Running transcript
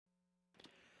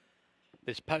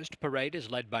This post parade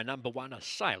is led by number 1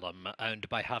 Asylum, owned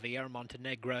by Javier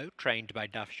Montenegro, trained by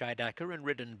Duff Scheidacker and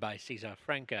ridden by Cesar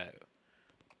Franco.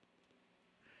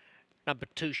 Number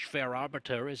 2 Schwer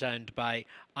Arbiter is owned by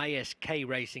ISK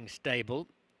Racing Stable,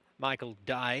 Michael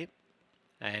Dye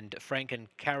and Frank and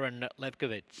Karen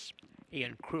Levkovitz.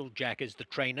 Ian Kruljack is the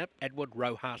trainer. Edward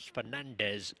Rojas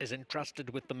Fernandez is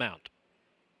entrusted with the mount.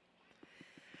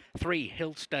 3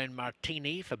 Hillstone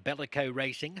Martini for Bellico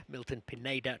Racing. Milton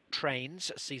Pineda trains.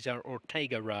 Cesar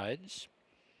Ortega rides.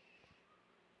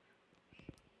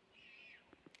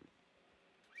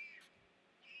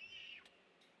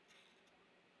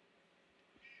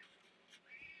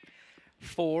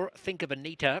 4 Think of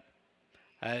Anita,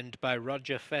 owned by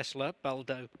Roger Fessler,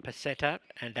 Baldo Peseta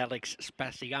and Alex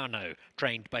Spaciano,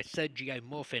 trained by Sergio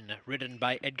Morfin, ridden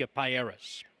by Edgar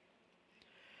Payeras.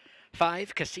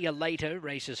 5 Casilla Later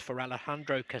races for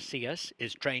Alejandro Casillas,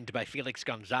 is trained by Felix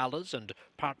Gonzalez and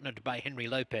partnered by Henry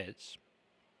Lopez.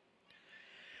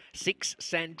 6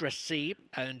 Sandra C,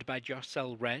 owned by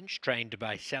Josel Ranch, trained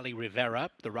by Sally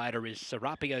Rivera. The rider is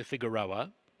Serapio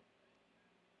Figueroa.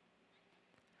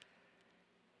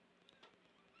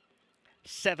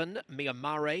 7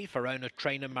 Miamare for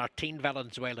owner-trainer Martin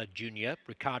Valenzuela Jr.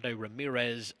 Ricardo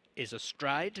Ramirez is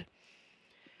astride.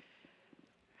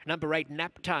 Number 8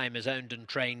 Nap Time is owned and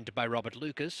trained by Robert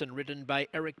Lucas and ridden by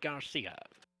Eric Garcia.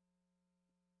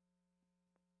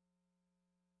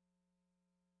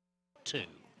 2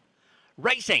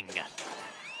 Racing.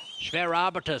 Schwer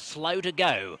Arbiter slow to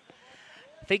go.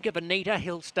 Think of Anita,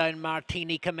 Hillstone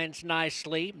Martini commence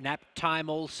nicely. Nap Time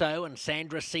also, and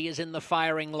Sandra C is in the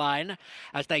firing line.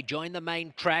 As they join the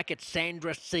main track, it's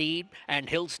Sandra C and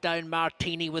Hillstone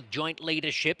Martini with joint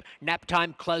leadership. Nap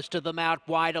Time close to them out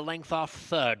wide, a length off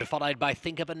third, followed by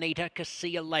Think of Anita,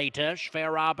 Casilla Later.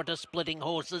 Schwer Arbiter splitting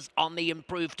horses on the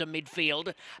improve to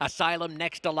midfield. Asylum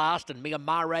next to last, and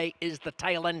Miamare is the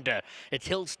tail ender. It's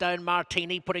Hillstone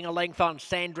Martini putting a length on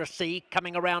Sandra C,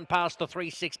 coming around past the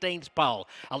 3/16 pole.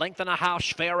 A length and a half,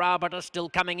 Schwer Arbiter still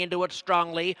coming into it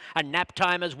strongly. And Nap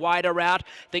Time is wider out.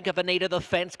 Think of Anita the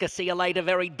fence. Casilla Later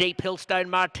very deep. Hillstone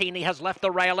Martini has left the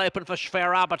rail open for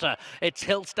Schwer Arbiter. It's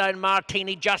Hillstone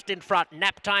Martini just in front.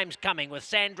 Nap Time's coming with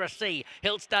Sandra C.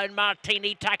 Hillstone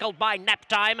Martini tackled by Nap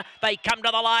Time. They come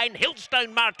to the line.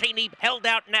 Hillstone Martini held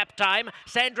out Nap Time.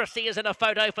 Sandra C is in a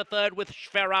photo for third with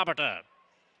Schwer Arbiter.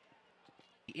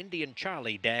 Indian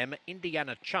Charlie Dam,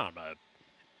 Indiana Charmer.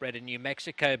 Bred in New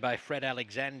Mexico by Fred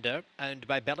Alexander, owned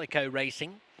by Bellico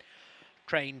Racing,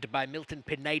 trained by Milton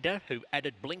Pineda, who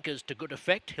added blinkers to good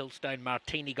effect. Hillstone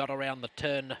Martini got around the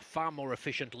turn far more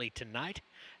efficiently tonight.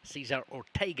 Cesar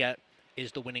Ortega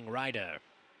is the winning rider.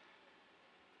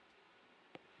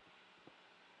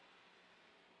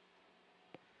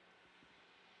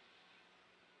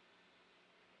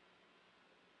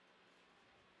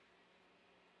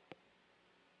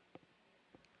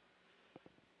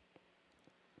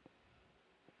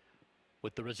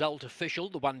 With the result official,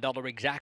 the $1 exact